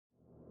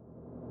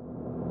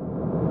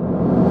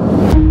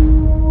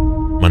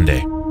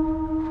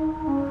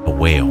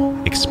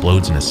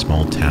explodes in a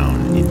small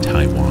town in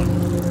Taiwan.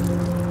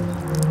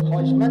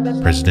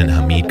 President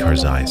Hamid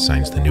Karzai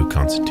signs the new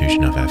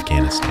constitution of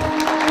Afghanistan.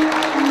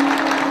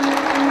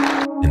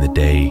 And the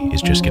day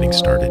is just getting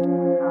started.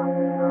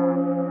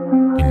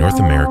 In North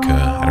America,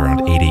 at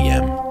around 8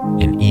 a.m.,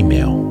 an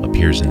email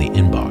appears in the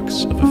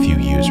inbox of a few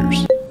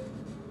users.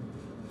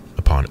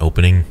 Upon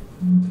opening,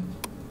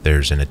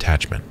 there's an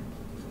attachment.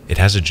 It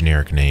has a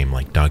generic name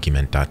like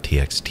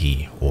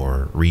document.txt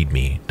or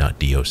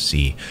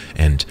readme.doc,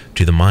 and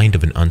to the mind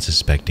of an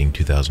unsuspecting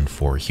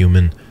 2004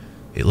 human,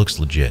 it looks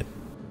legit.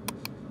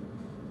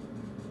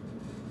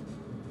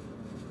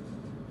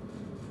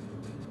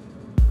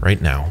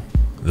 Right now,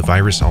 the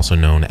virus, also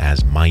known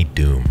as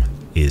MyDoom,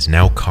 is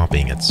now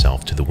copying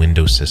itself to the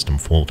Windows system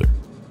folder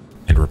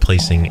and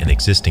replacing an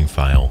existing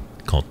file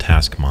called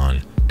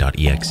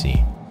taskmon.exe.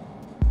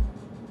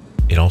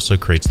 It also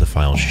creates the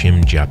file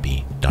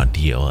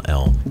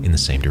shimjapi.dll in the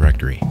same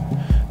directory.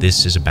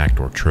 This is a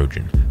backdoor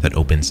Trojan that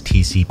opens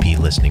TCP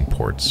listening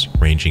ports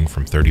ranging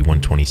from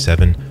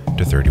 3127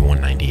 to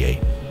 3198.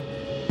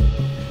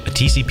 A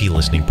TCP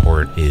listening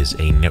port is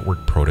a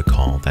network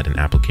protocol that an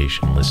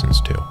application listens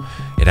to.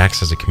 It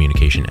acts as a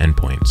communication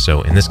endpoint,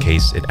 so in this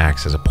case, it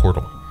acts as a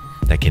portal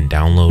that can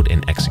download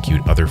and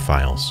execute other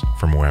files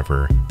from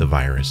wherever the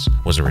virus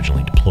was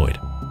originally deployed.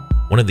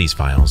 One of these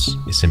files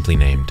is simply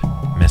named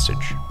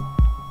message.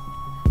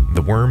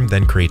 The worm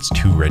then creates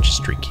two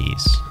registry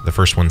keys. The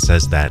first one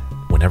says that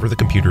whenever the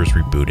computer is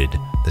rebooted,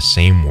 the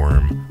same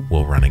worm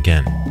will run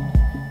again.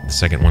 The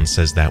second one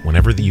says that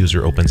whenever the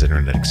user opens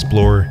Internet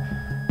Explorer,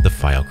 the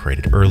file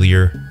created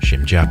earlier,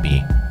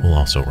 shimjapi, will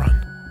also run.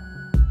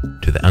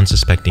 To the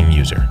unsuspecting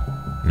user,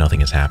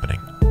 nothing is happening.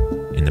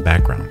 In the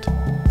background,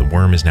 the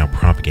worm is now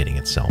propagating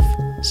itself,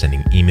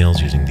 sending emails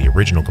using the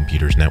original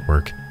computer's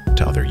network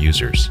to other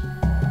users.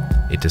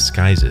 It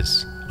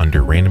disguises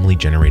under randomly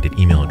generated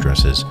email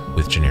addresses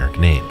with generic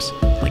names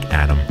like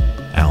Adam,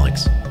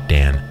 Alex,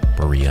 Dan,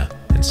 Maria,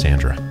 and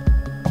Sandra.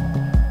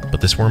 But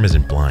this worm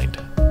isn't blind.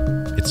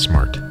 It's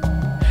smart.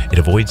 It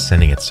avoids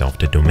sending itself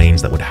to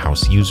domains that would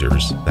house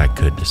users that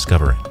could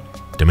discover it,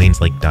 domains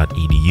like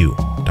 .edu,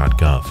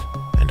 .gov,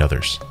 and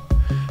others.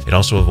 It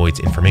also avoids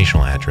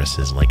informational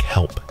addresses like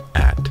help@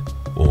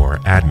 or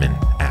admin@,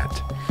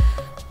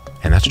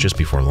 and that's just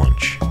before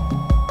lunch.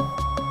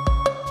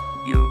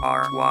 You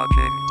are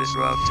watching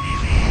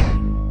DisrupTV.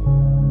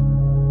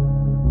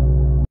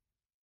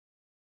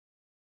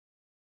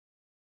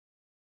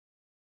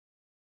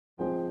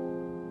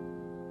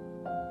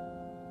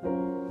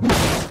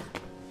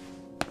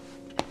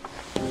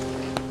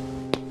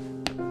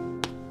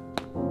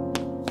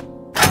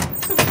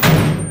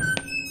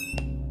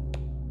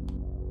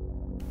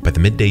 By the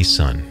midday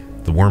sun,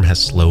 the worm has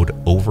slowed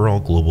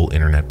overall global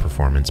internet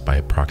performance by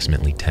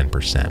approximately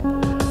 10%.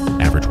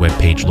 Average web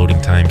page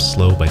loading times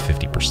slow by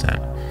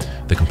 50%.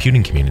 The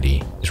computing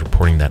community is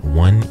reporting that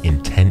 1 in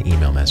 10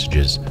 email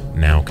messages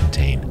now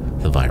contain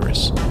the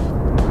virus.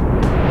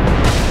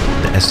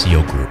 The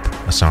SCO Group,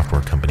 a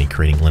software company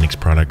creating Linux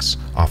products,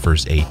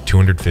 offers a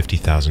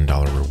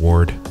 $250,000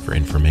 reward for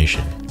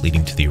information,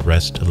 leading to the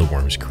arrest of the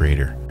worm's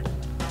creator.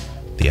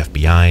 The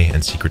FBI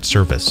and Secret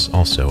Service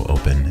also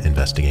open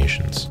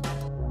investigations.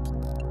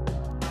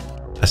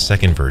 A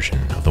second version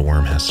of the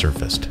worm has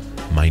surfaced,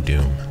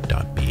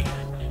 MyDoom.b.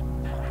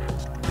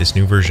 This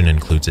new version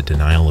includes a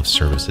denial of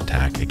service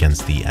attack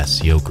against the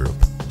SCO Group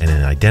and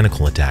an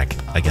identical attack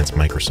against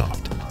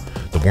Microsoft.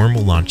 The worm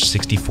will launch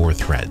 64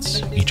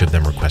 threads, each of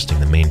them requesting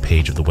the main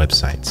page of the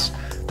websites.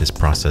 This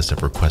process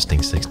of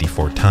requesting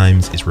 64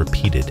 times is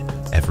repeated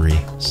every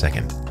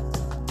second.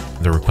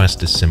 The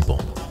request is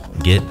simple: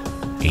 get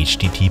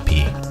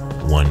HTTP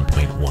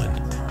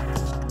 1.1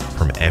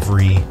 from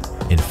every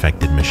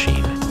infected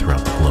machine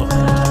throughout the globe.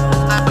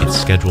 It's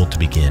scheduled to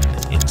begin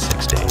in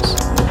 6 days.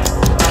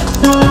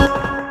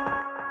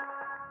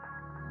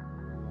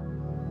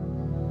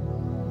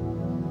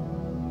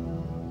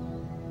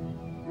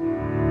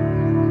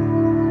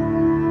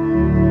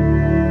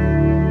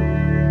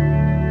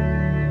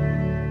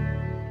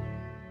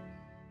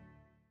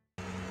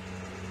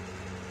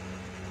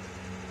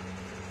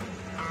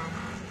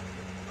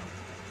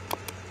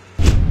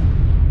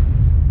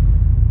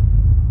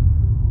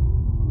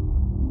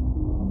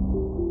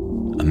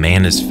 A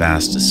man is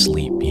fast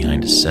asleep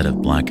behind a set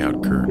of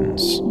blackout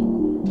curtains.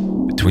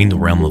 Between the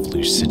realm of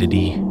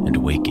lucidity and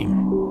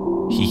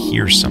waking, he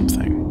hears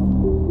something.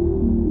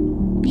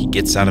 He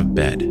gets out of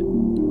bed,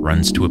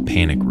 runs to a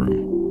panic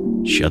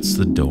room, shuts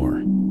the door,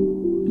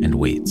 and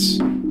waits.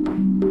 I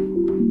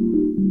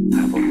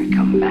will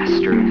become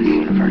master of the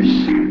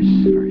universe.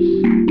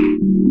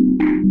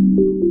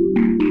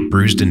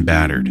 Bruised and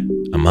battered,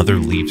 a mother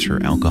leaves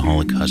her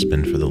alcoholic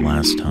husband for the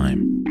last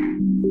time.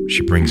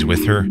 She brings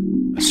with her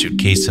a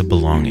suitcase of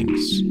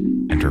belongings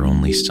and her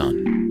only son.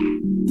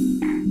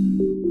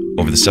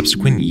 Over the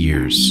subsequent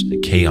years,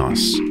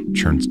 chaos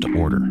turns to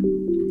order.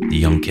 The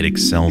young kid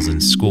excels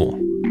in school,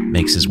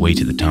 makes his way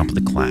to the top of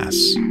the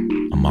class,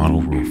 a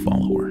model rule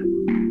follower.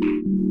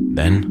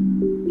 Then,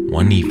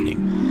 one evening,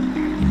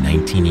 in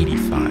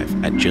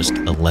 1985, at just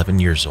 11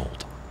 years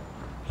old,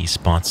 he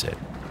spots it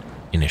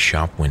in a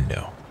shop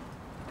window.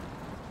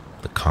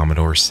 The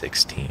Commodore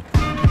 16.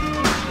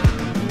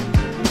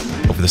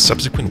 Over the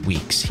subsequent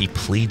weeks, he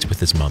pleads with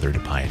his mother to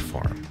buy it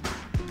for him.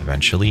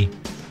 Eventually,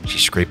 she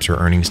scrapes her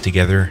earnings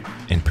together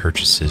and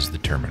purchases the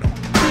terminal.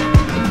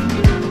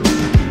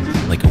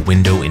 Like a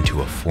window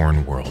into a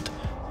foreign world,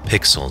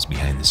 pixels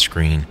behind the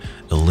screen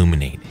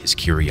illuminate his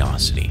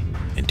curiosity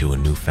into a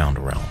newfound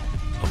realm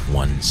of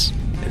ones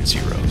and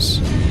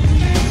zeros.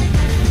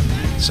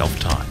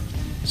 Self-taught,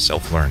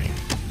 self-learning,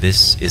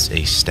 this is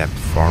a step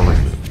far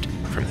removed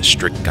from the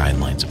strict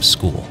guidelines of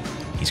school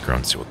he's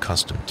grown so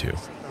accustomed to.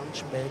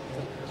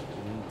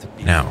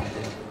 Now,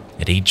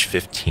 at age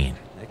 15,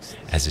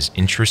 as his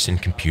interest in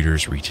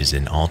computers reaches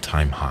an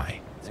all-time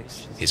high,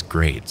 his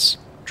grades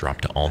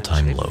drop to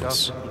all-time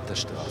lows.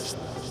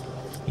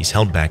 He's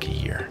held back a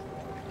year,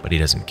 but he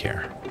doesn't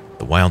care.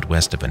 The Wild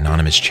West of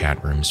anonymous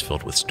chat rooms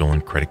filled with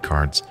stolen credit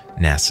cards,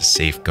 NASA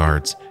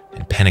safeguards,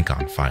 and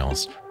Pentagon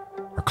files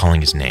are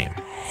calling his name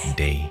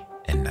day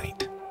and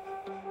night.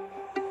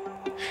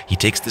 He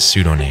takes the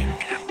pseudonym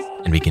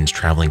and begins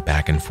traveling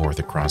back and forth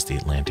across the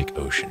Atlantic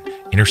Ocean,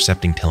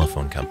 intercepting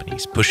telephone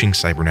companies, pushing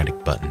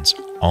cybernetic buttons,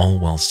 all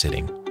while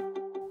sitting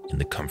in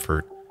the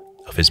comfort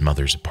of his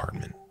mother's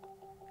apartment.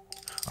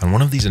 On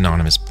one of these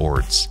anonymous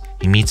boards,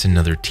 he meets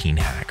another teen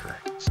hacker.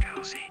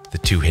 The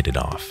two hit it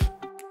off.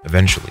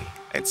 Eventually,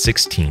 at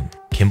 16,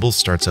 Kimball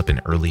starts up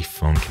an early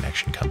phone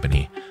connection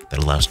company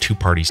that allows two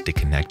parties to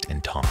connect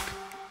and talk.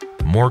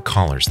 The more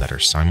callers that are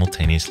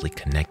simultaneously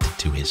connected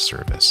to his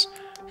service,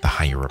 the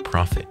higher a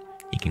profit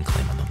he can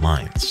claim on the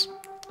lines.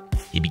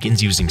 He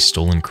begins using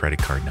stolen credit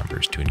card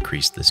numbers to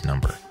increase this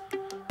number,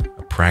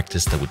 a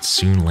practice that would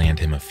soon land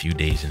him a few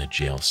days in a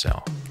jail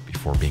cell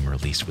before being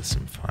released with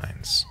some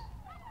fines.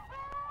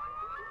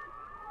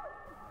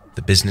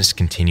 The business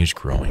continues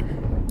growing,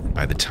 and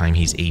by the time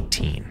he's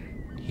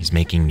 18, he's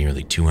making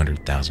nearly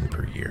 $200,000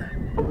 per year.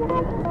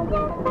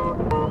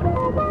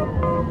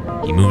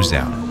 He moves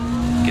out,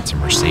 gets a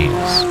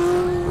Mercedes,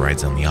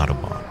 rides on the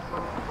Autobahn.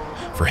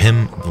 For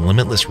him, the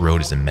limitless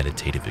road is a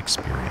meditative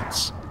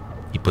experience.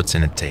 He puts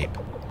in a tape,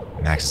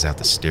 maxes out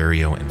the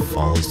stereo, and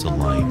follows the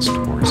lines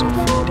towards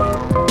infinity.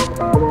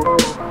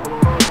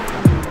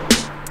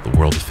 The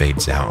world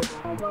fades out.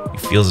 He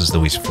feels as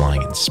though he's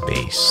flying in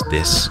space.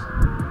 This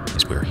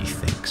is where he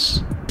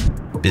thinks.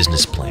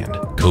 Business plan,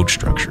 code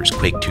structures,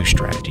 Quake 2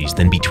 strategies,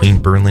 then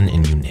between Berlin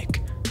and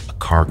Munich, a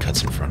car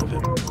cuts in front of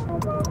him.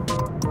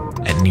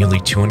 At nearly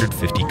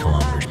 250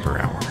 kilometers per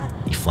hour,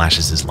 he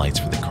flashes his lights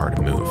for the car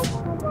to move.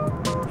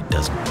 It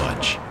doesn't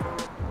budge.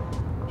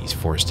 He's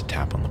forced to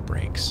tap on the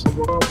brakes.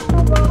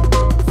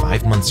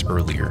 5 months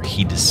earlier,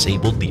 he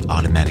disabled the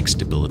automatic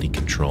stability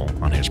control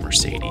on his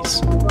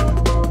Mercedes.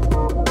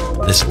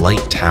 This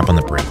light tap on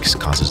the brakes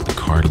causes the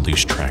car to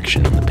lose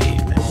traction on the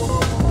pavement.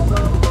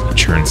 It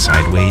churns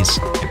sideways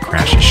and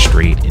crashes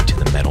straight into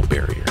the metal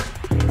barrier.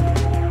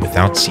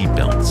 Without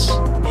seatbelts,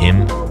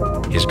 him,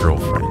 his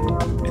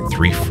girlfriend, and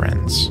 3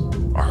 friends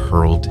are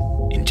hurled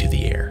into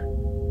the air.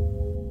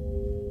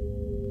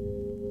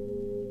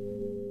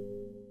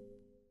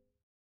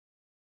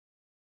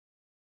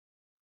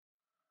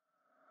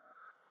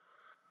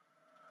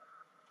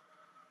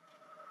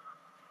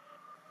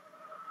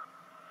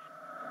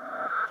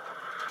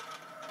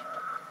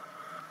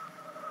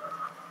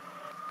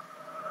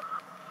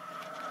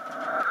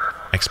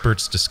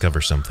 Experts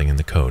discover something in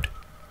the code,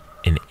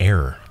 an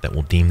error that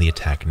will deem the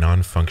attack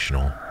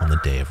non-functional on the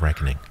day of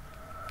reckoning.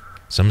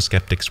 Some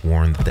skeptics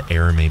warn that the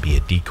error may be a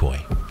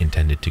decoy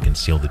intended to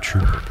conceal the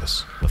true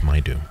purpose of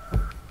MyDoom.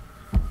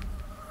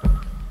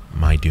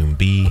 MyDoom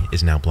B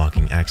is now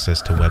blocking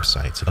access to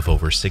websites of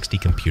over 60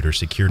 computer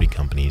security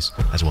companies,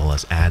 as well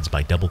as ads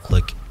by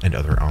DoubleClick and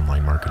other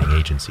online marketing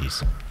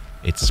agencies.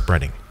 It's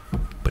spreading,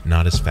 but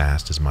not as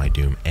fast as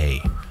MyDoom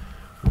A.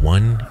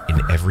 1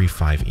 in every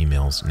 5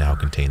 emails now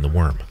contain the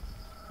worm.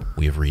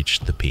 We have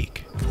reached the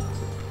peak.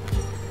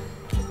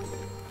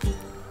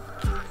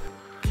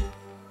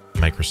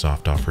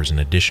 Microsoft offers an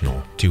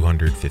additional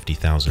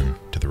 $250,000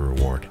 to the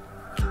reward.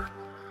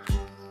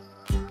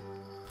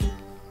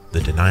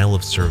 The denial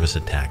of service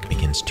attack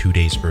begins 2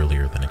 days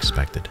earlier than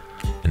expected.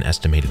 An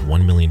estimated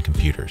 1 million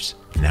computers,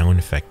 now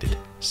infected,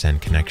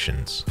 send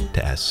connections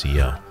to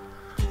SCO.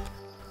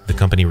 The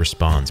company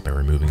responds by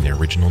removing their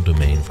original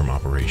domain from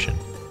operation.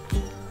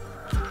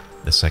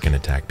 The second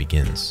attack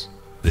begins,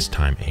 this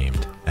time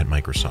aimed at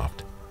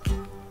Microsoft.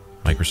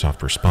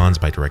 Microsoft responds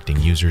by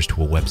directing users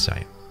to a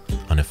website,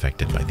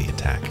 unaffected by the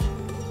attack.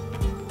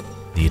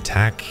 The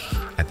attack,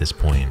 at this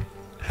point,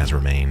 has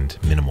remained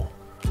minimal.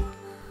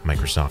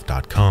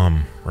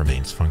 Microsoft.com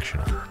remains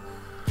functional.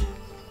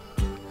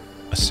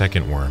 A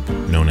second worm,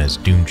 known as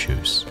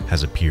Doomchoose,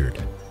 has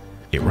appeared.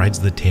 It rides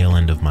the tail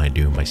end of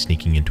MyDoom by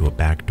sneaking into a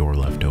back door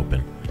left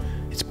open.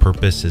 Its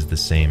purpose is the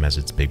same as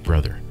its big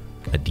brother,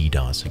 a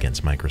DDoS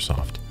against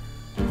Microsoft.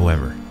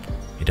 However,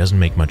 it doesn't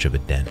make much of a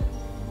dent.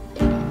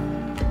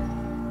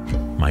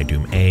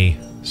 MyDoom A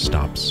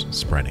stops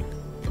spreading.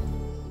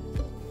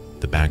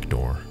 The back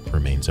door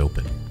remains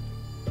open.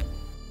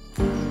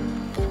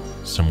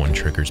 someone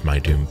triggers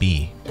MyDoom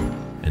B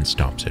and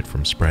stops it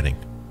from spreading.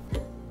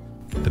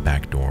 The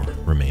back door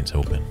remains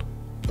open.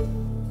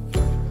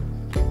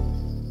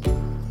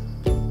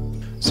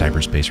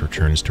 Cyberspace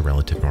returns to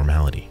relative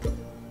normality.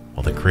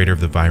 While the creator of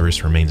the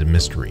virus remains a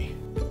mystery,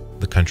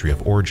 the country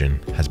of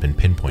origin has been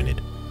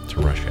pinpointed to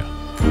Russia.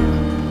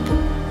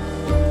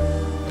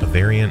 A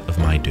variant of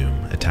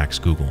MyDoom attacks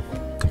Google,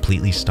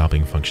 completely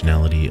stopping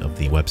functionality of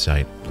the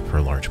website for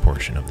a large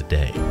portion of the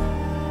day.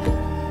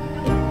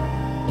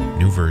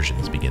 New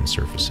versions begin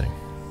surfacing.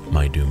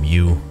 MyDoom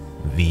U,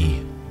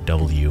 V,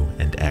 W,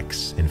 and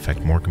X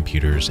infect more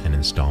computers and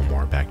install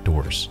more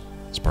backdoors,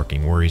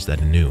 sparking worries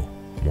that a new,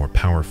 more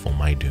powerful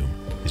MyDoom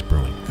is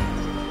brewing.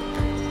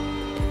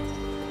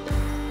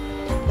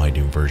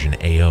 MyDoom version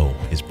AO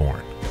is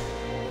born.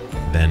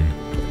 Then,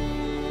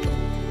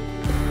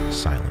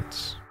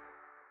 silence.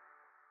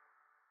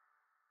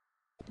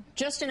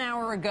 Just an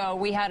hour ago,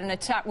 we had an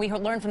attack. We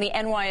learned from the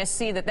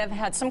NYSC that they've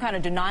had some kind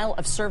of denial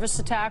of service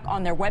attack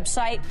on their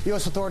website.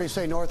 U.S. authorities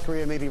say North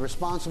Korea may be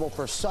responsible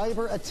for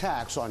cyber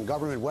attacks on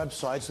government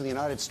websites in the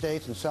United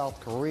States and South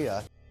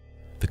Korea.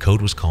 The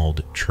code was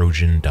called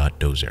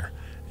Trojan.dozer,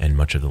 and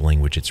much of the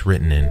language it's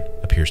written in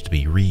appears to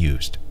be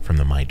reused from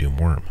the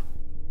MyDoom worm.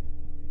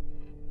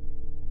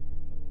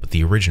 But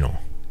the original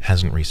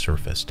hasn't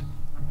resurfaced.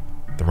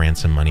 The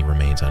ransom money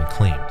remains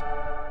unclaimed.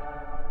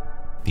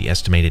 The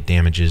estimated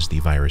damages the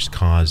virus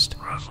caused,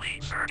 roughly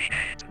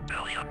 38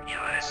 billion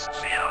US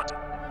fiat.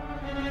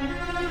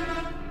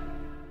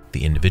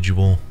 The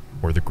individual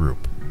or the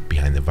group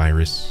behind the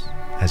virus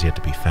has yet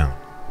to be found,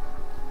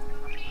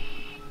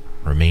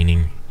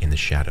 remaining in the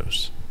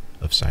shadows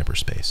of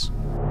cyberspace.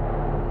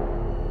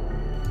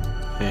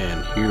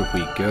 And here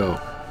we go.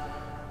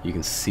 You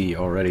can see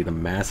already the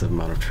massive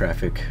amount of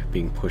traffic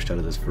being pushed out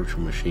of this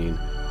virtual machine.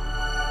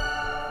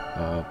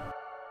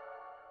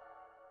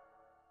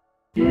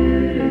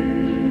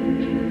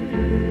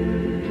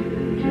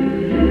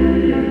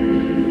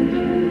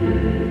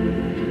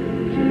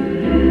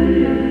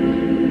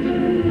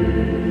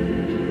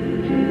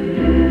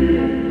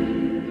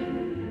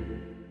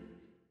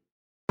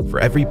 For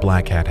every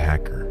black hat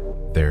hacker,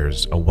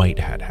 there's a white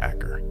hat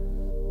hacker.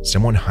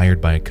 Someone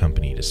hired by a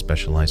company to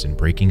specialize in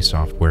breaking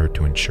software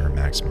to ensure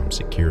maximum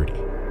security.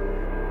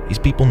 These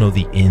people know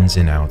the ins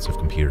and outs of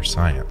computer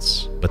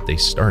science, but they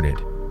started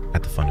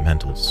at the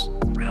fundamentals.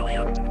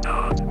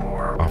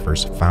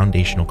 Offers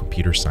foundational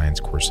computer science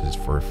courses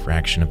for a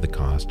fraction of the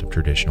cost of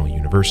traditional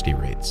university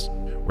rates.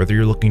 Whether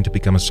you're looking to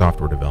become a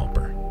software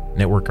developer,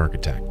 network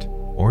architect,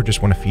 or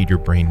just want to feed your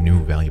brain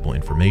new valuable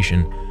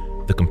information,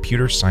 the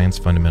Computer Science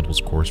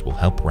Fundamentals course will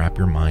help wrap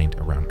your mind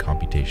around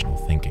computational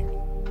thinking,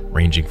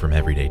 ranging from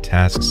everyday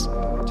tasks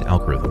to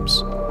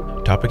algorithms.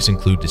 Topics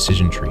include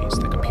decision trees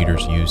that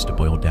computers use to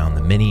boil down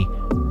the many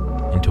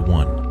into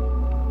one,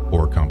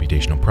 or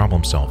computational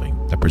problem solving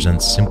that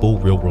presents simple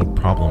real-world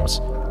problems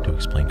to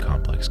explain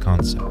complex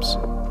concepts.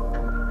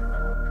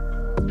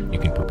 You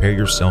can prepare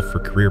yourself for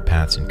career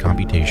paths in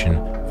computation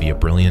via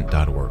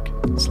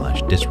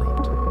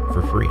brilliant.org/disrupt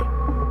for free.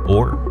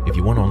 Or, if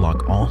you want to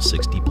unlock all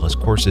 60+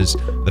 courses,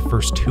 the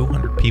first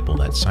 200 people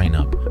that sign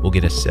up will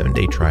get a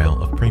 7-day trial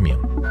of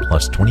premium,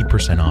 plus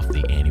 20% off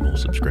the annual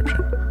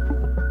subscription.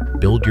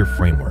 Build your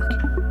framework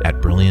at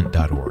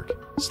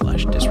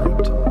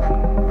brilliant.org/disrupt.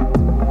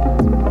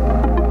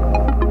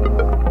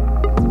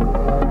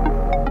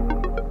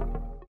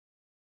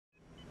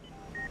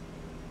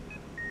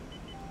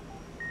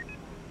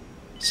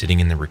 Sitting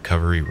in the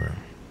recovery room,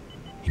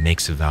 he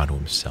makes a vow to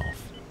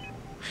himself.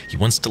 He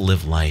wants to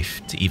live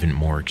life to even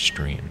more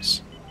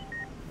extremes.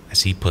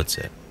 As he puts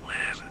it,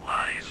 live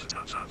life to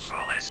the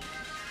fullest.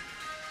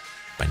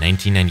 By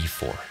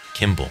 1994,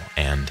 Kimball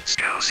and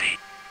Scousy,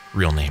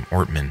 real name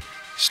Ortman,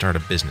 start a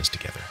business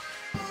together.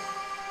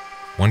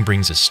 One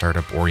brings a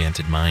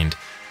startup-oriented mind,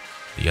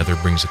 the other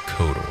brings a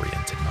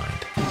code-oriented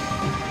mind.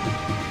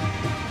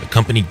 The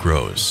company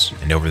grows,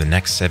 and over the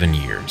next 7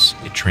 years,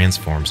 it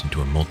transforms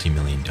into a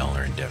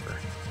multi-million-dollar endeavor.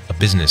 A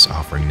business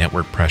offering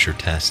network pressure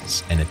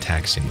tests and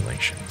attack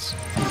simulations.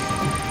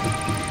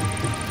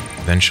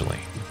 Eventually,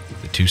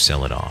 the two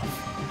sell it off.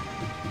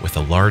 With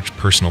a large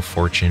personal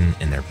fortune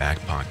in their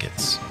back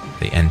pockets,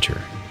 they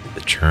enter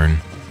the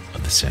turn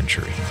of the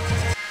century.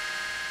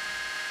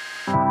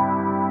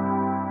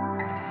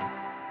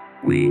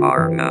 we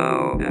are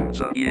now in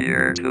the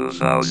year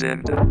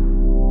 2000.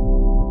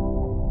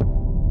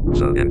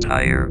 The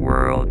entire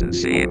world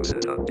seems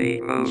to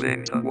be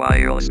moving to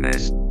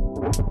wirelessness.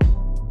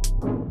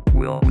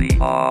 Will we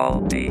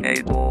all be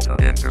able to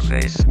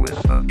interface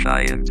with a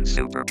giant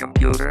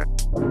supercomputer?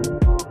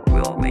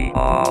 Will we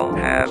all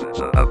have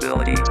the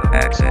ability to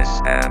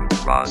access and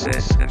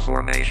process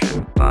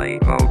information by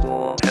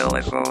mobile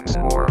telephones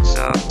or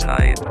some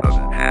type of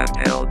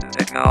handheld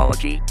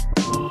technology?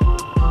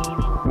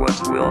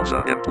 What will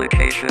the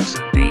implications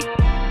be?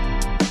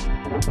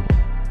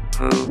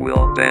 Who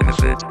will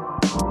benefit?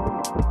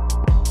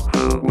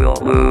 Who will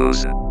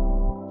lose?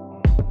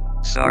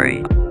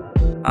 Sorry,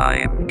 I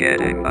am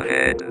getting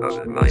ahead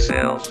of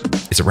myself.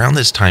 It's around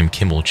this time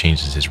Kimball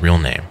changes his real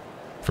name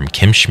from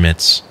Kim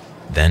Schmitz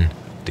then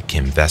to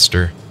Kim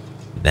Vester,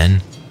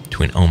 then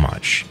to an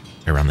homage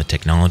around the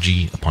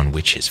technology upon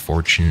which his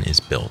fortune is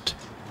built,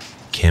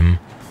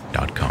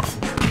 Kim.com.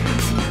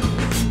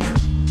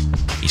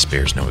 He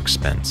spares no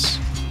expense.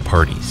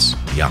 Parties,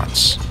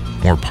 yachts,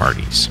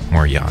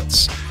 more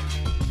yachts.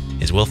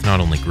 His wealth not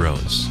only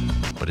grows,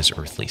 but his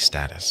earthly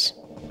status.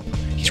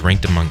 He's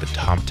ranked among the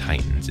top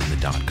titans in the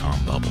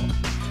dot-com bubble,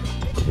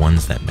 the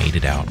ones that made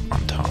it out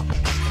on top.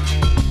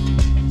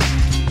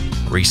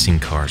 Racing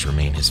cars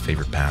remain his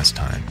favorite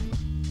pastime,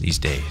 these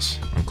days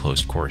on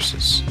closed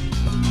courses.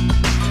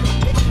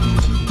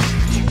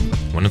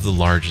 One of the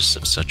largest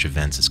of such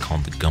events is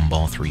called the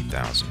Gumball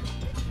 3000.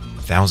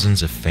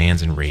 Thousands of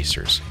fans and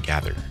racers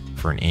gather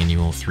for an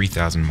annual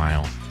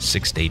 3,000-mile,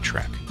 6-day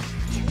trek.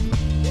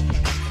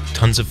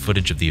 Tons of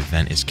footage of the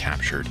event is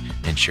captured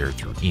and shared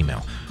through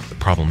email. The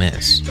problem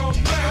is,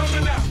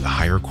 the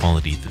higher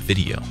quality the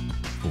video,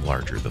 the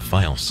larger the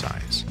file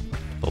size.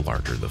 The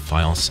larger the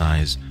file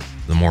size,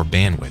 the more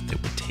bandwidth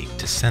it would take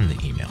to send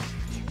the email.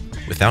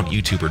 Without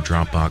YouTube or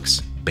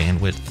Dropbox,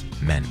 bandwidth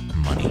meant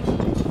money.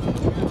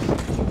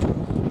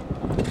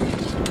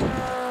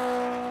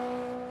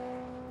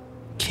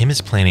 Kim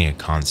is planning a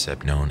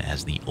concept known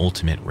as the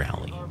Ultimate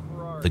Rally,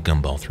 the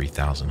Gumball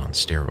 3000 on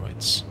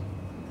steroids.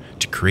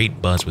 To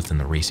create buzz within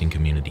the racing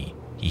community,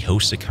 he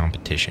hosts a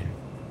competition.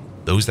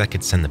 Those that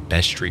could send the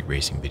best street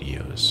racing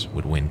videos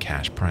would win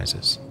cash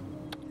prizes.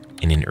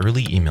 In an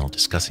early email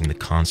discussing the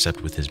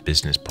concept with his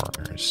business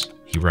partners,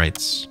 he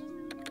writes,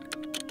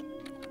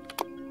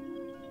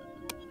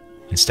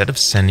 "Instead of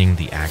sending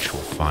the actual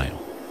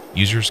file,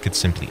 users could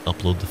simply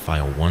upload the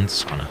file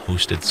once on a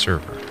hosted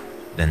server,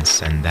 then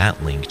send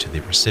that link to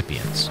the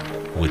recipients,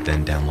 who would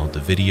then download the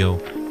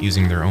video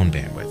using their own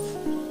bandwidth."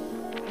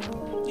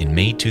 In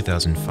May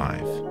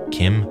 2005,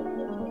 Kim,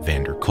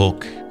 Vander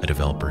Kolk, a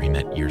developer he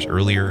met years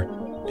earlier,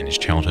 and his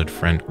childhood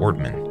friend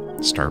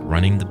Ortman start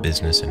running the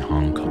business in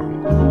Hong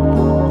Kong.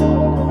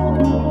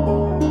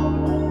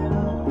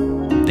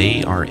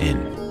 They are in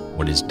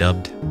what is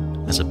dubbed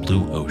as a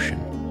blue ocean.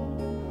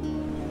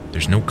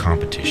 There's no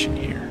competition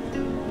here.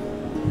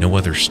 No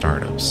other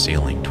startups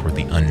sailing toward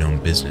the unknown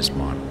business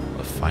model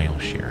of file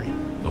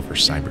sharing over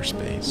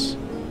cyberspace.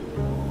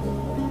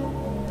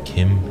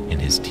 Kim and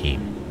his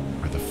team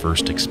are the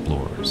first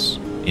explorers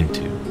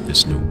into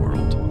this new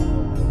world.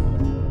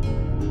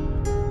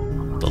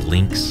 The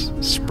links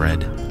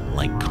spread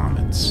like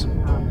comets.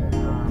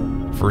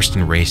 First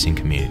in racing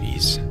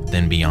communities,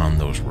 then beyond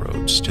those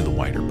roads to the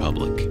wider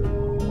public.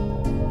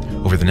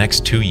 Over the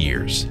next 2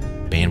 years,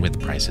 bandwidth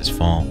prices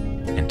fall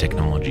and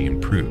technology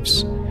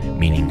improves,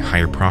 meaning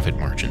higher profit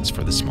margins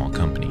for the small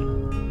company.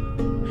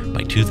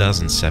 By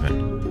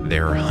 2007,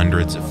 there are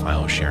hundreds of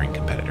file-sharing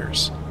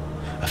competitors.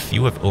 A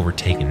few have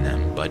overtaken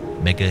them, but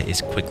Mega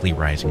is quickly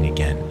rising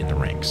again in the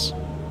ranks,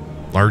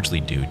 largely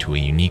due to a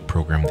unique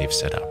program they've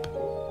set up,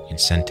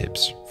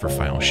 incentives for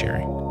file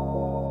sharing.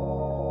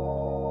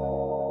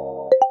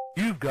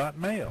 You've got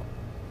mail.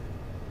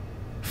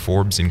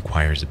 Forbes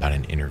inquires about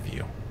an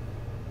interview.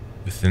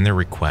 Within their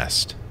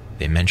request,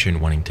 they mention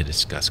wanting to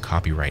discuss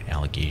copyright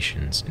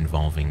allegations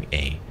involving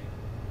a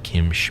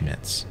Kim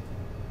Schmitz.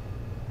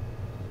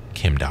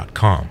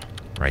 Kim.com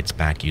writes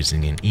back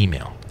using an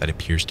email that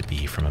appears to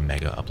be from a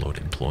MegaUpload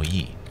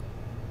employee.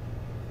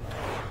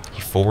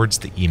 He forwards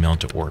the email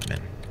to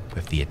Ortman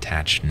with the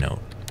attached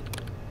note.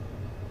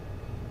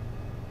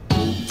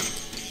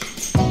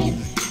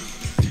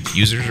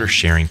 Users are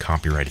sharing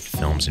copyrighted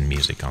films and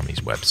music on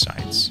these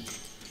websites,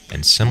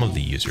 and some of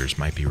the users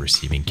might be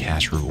receiving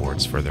cash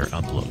rewards for their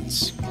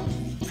uploads.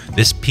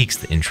 This piques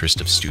the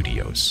interest of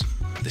studios.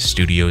 The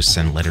studios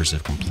send letters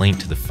of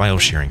complaint to the file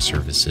sharing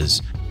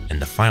services, and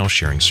the file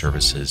sharing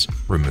services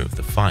remove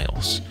the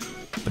files.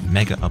 But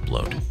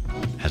MegaUpload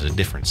has a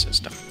different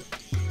system.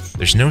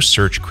 There's no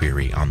search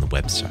query on the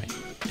website.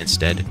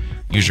 Instead,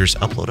 users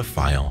upload a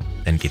file,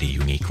 then get a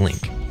unique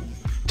link.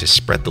 To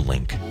spread the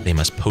link, they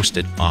must post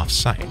it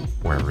off-site,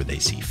 wherever they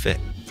see fit.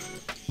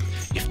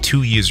 If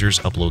 2 users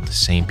upload the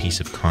same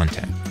piece of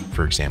content,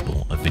 for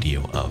example, a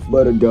video of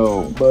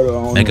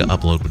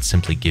MegaUpload would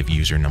simply give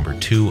user number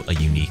 2 a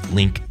unique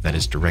link that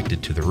is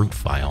directed to the root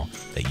file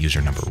that user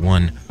number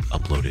 1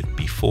 uploaded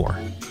before.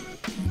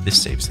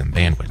 This saves them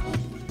bandwidth.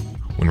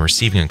 When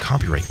receiving a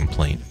copyright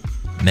complaint,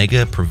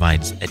 Mega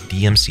provides a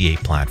DMCA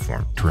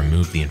platform to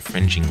remove the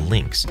infringing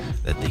links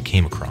that they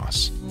came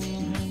across.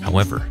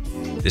 However,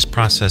 this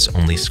process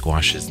only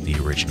squashes the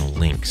original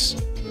links.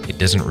 It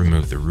doesn't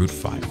remove the root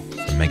file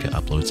from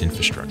MegaUpload's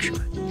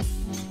infrastructure.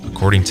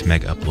 According to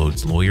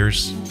MegaUpload's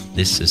lawyers,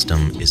 this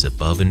system is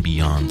above and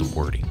beyond the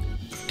wording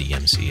of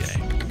DMCA.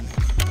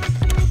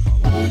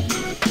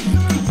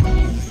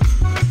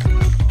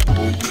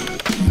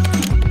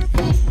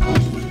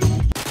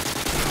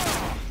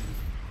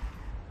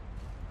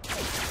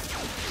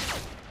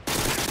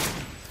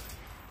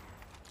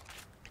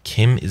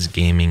 Kim is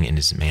gaming in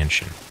his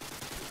mansion.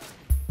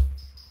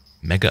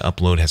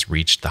 MegaUpload has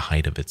reached the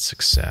height of its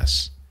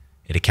success.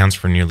 It accounts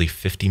for nearly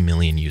 50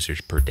 million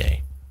users per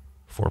day,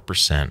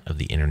 4% of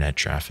the internet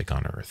traffic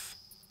on Earth.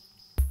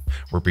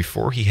 where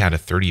before he had a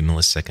 30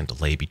 millisecond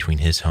delay between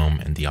his home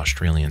and the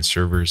Australian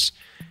servers,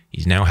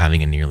 he's now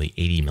having a nearly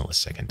 80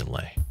 millisecond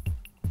delay.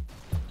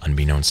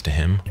 Unbeknownst to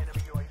him,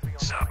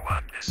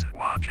 Someone is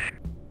watching.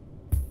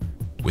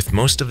 with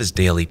most of his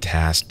daily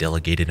tasks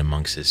delegated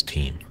amongst his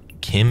team,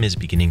 Kim is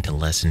beginning to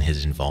lessen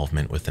his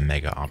involvement with the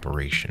mega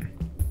operation.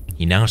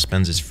 He now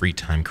spends his free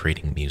time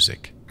creating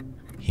music.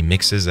 He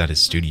mixes at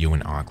his studio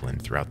in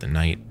Auckland throughout the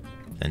night,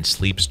 then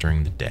sleeps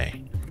during the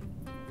day.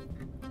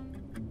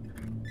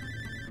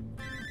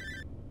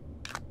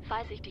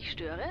 Falls ich dich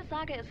störe,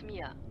 sage es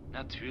mir.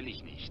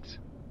 Natürlich nicht.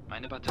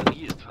 Meine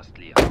Batterie ist fast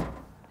leer.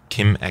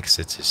 Kim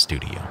exits his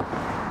studio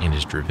and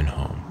is driven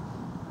home.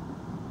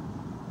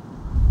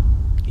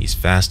 He's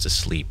fast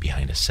asleep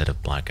behind a set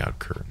of blackout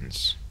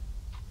curtains.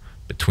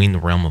 Between the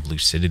realm of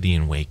lucidity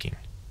and waking,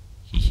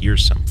 he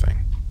hears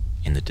something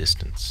in the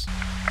distance.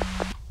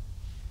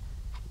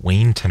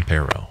 Wayne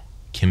Tempero,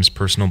 Kim's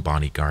personal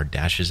bodyguard,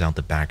 dashes out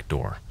the back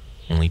door,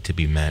 only to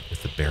be met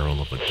with the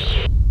barrel of a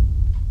gun.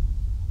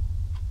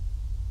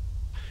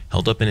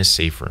 Held up in his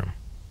safe room,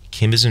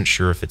 Kim isn't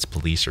sure if it's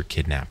police or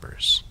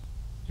kidnappers.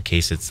 In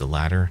case it's the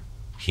latter,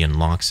 he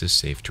unlocks his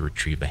safe to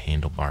retrieve a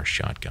handlebar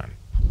shotgun.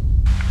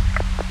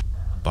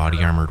 A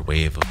body-armored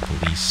wave of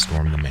police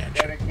storm the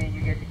mansion.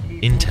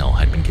 Intel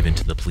had been given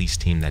to the police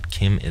team that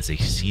Kim is a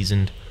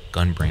seasoned,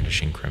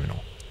 gun-brandishing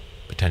criminal,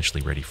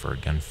 potentially ready for a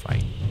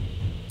gunfight,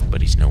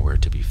 but he's nowhere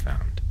to be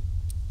found.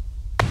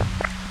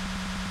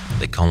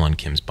 They call on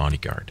Kim's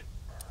bodyguard.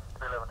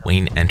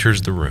 Wayne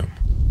enters the room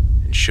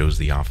and shows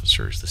the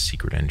officers the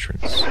secret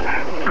entrance.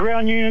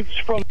 Ground units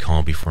from They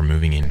call before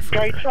moving in gates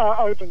further.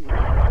 are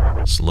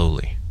open.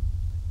 Slowly,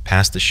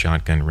 past the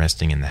shotgun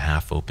resting in the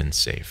half-open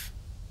safe.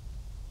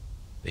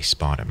 They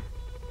spot him.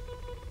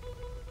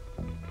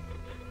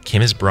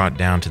 Kim is brought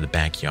down to the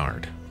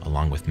backyard,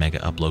 along with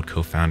MegaUpload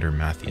co-founder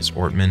Matthias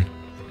Ortman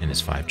and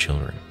his 5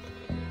 children.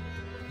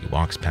 He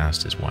walks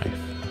past his wife.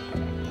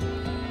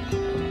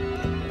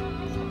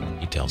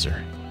 He tells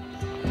her,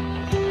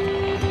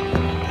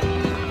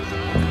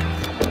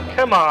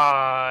 Come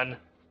on.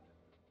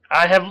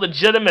 I have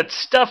legitimate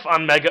stuff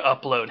on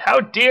MegaUpload. How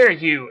dare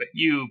you,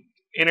 you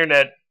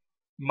internet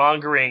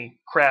mongering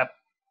crap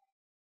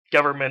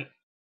government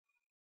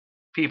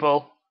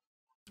people.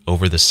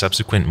 Over the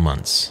subsequent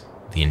months,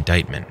 the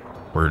indictment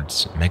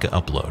words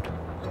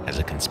MegaUpload as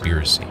a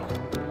conspiracy,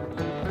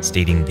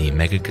 stating the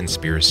mega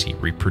conspiracy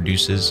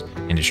reproduces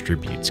and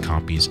distributes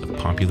copies of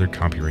popular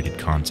copyrighted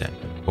content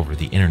over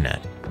the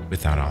internet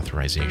without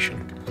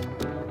authorization.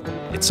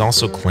 It's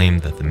also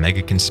claimed that the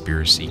mega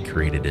conspiracy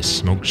created a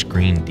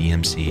smokescreen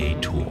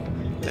DMCA tool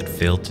that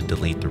failed to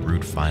delete the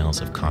root files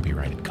of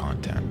copyrighted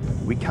content.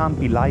 We can't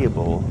be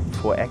liable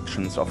for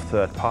actions of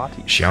third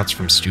parties. Shouts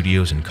from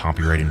studios and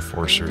copyright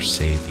enforcers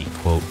say the,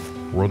 quote,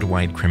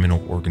 worldwide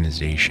criminal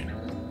organization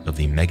of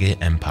the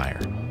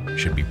MegaEmpire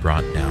should be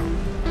brought down.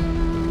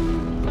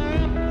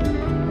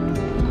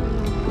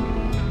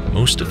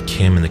 Most of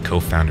Kim and the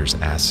co-founders'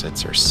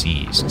 assets are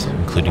seized,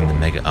 including the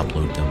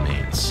MegaUpload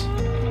domains.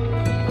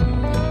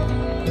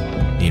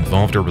 The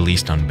involved are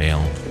released on bail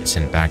and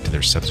sent back to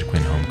their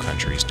subsequent home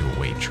countries to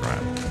await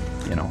trial.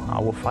 You know, I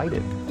will fight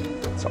it.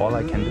 That's all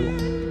I can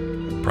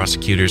do.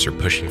 Prosecutors are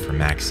pushing for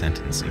max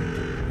sentencing,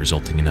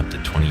 resulting in up to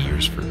 20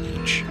 years for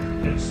each.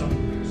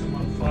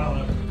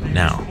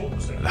 Now,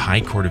 the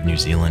High Court of New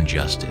Zealand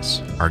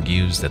Justice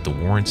argues that the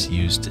warrants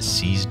used to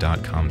seize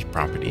 .com's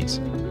properties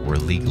were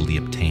illegally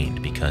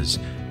obtained because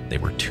they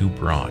were too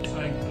broad.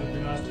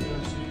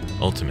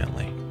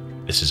 Ultimately,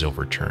 this is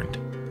overturned.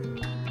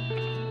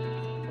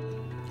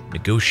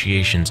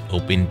 Negotiations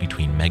opened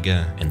between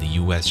Mega and the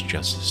US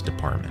Justice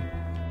Department.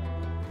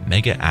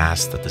 Mega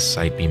asked that the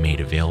site be made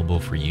available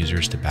for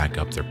users to back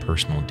up their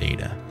personal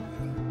data.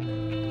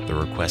 The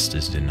request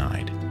is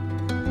denied.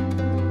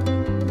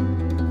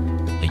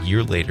 A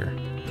year later,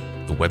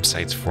 the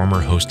website's former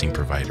hosting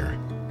provider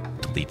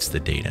deletes the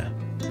data,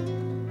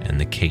 and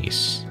the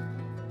case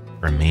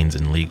remains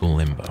in legal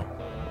limbo.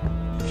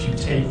 If you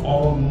take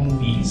all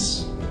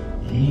movies,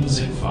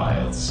 music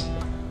files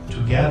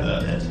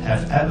together that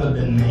have ever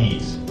been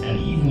made, and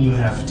even you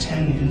have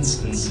 10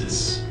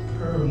 instances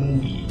per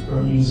movie,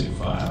 per music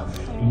file,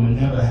 you will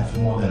never have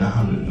more than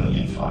 100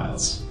 million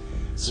files.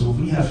 So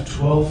we have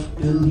 12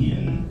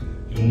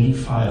 billion unique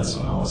files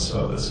on our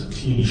servers. It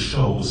clearly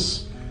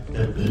shows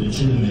that the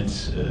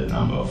legitimate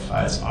number of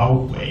files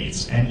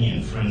outweighs any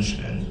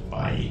infringement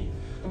by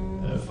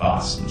a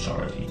vast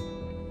majority.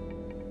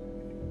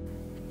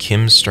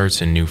 Kim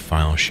starts a new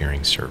file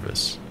sharing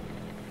service.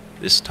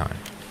 This time,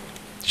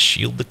 to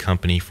shield the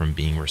company from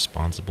being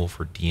responsible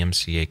for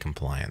DMCA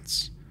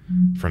compliance.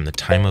 From the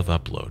time of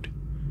upload,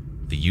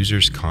 the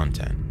user's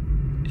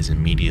content is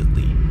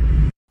immediately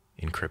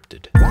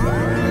encrypted.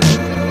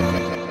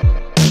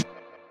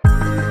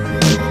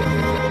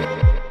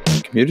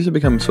 Computers have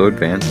become so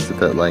advanced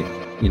that, like,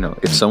 you know,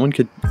 if someone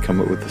could come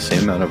up with the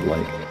same amount of,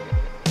 like,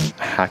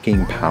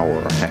 hacking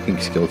power or hacking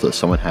skills that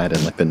someone had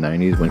in, like, the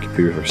 90s when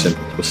computers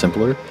were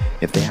simpler,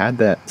 if they had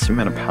that same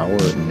amount of power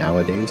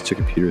nowadays to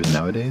computers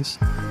nowadays,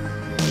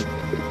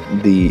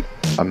 the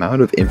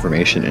amount of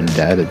information and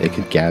data they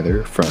could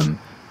gather from,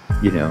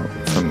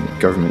 from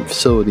government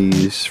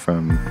facilities,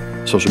 from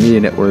social media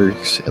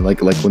networks, and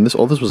like when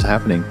all this was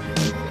happening,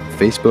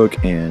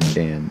 Facebook and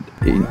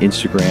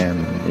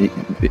Instagram,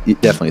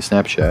 definitely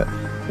Snapchat,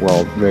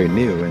 well, very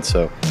new, and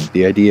so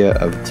the idea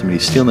of somebody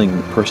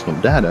stealing personal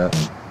data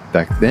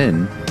back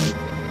then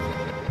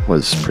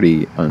was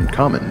pretty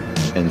uncommon.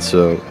 And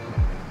so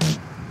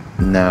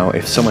now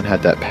if someone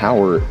had that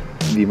power,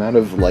 the amount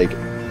of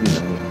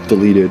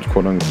deleted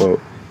quote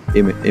unquote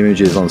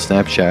images on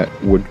Snapchat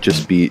would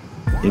just be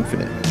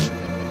infinite.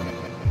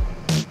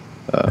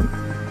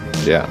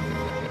 Yeah,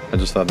 I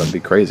just thought that'd be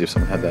crazy if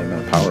someone had that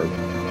amount of power.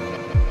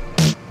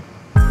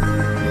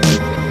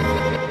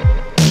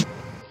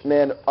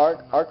 Man,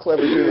 our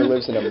clever human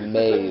lives in a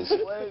maze.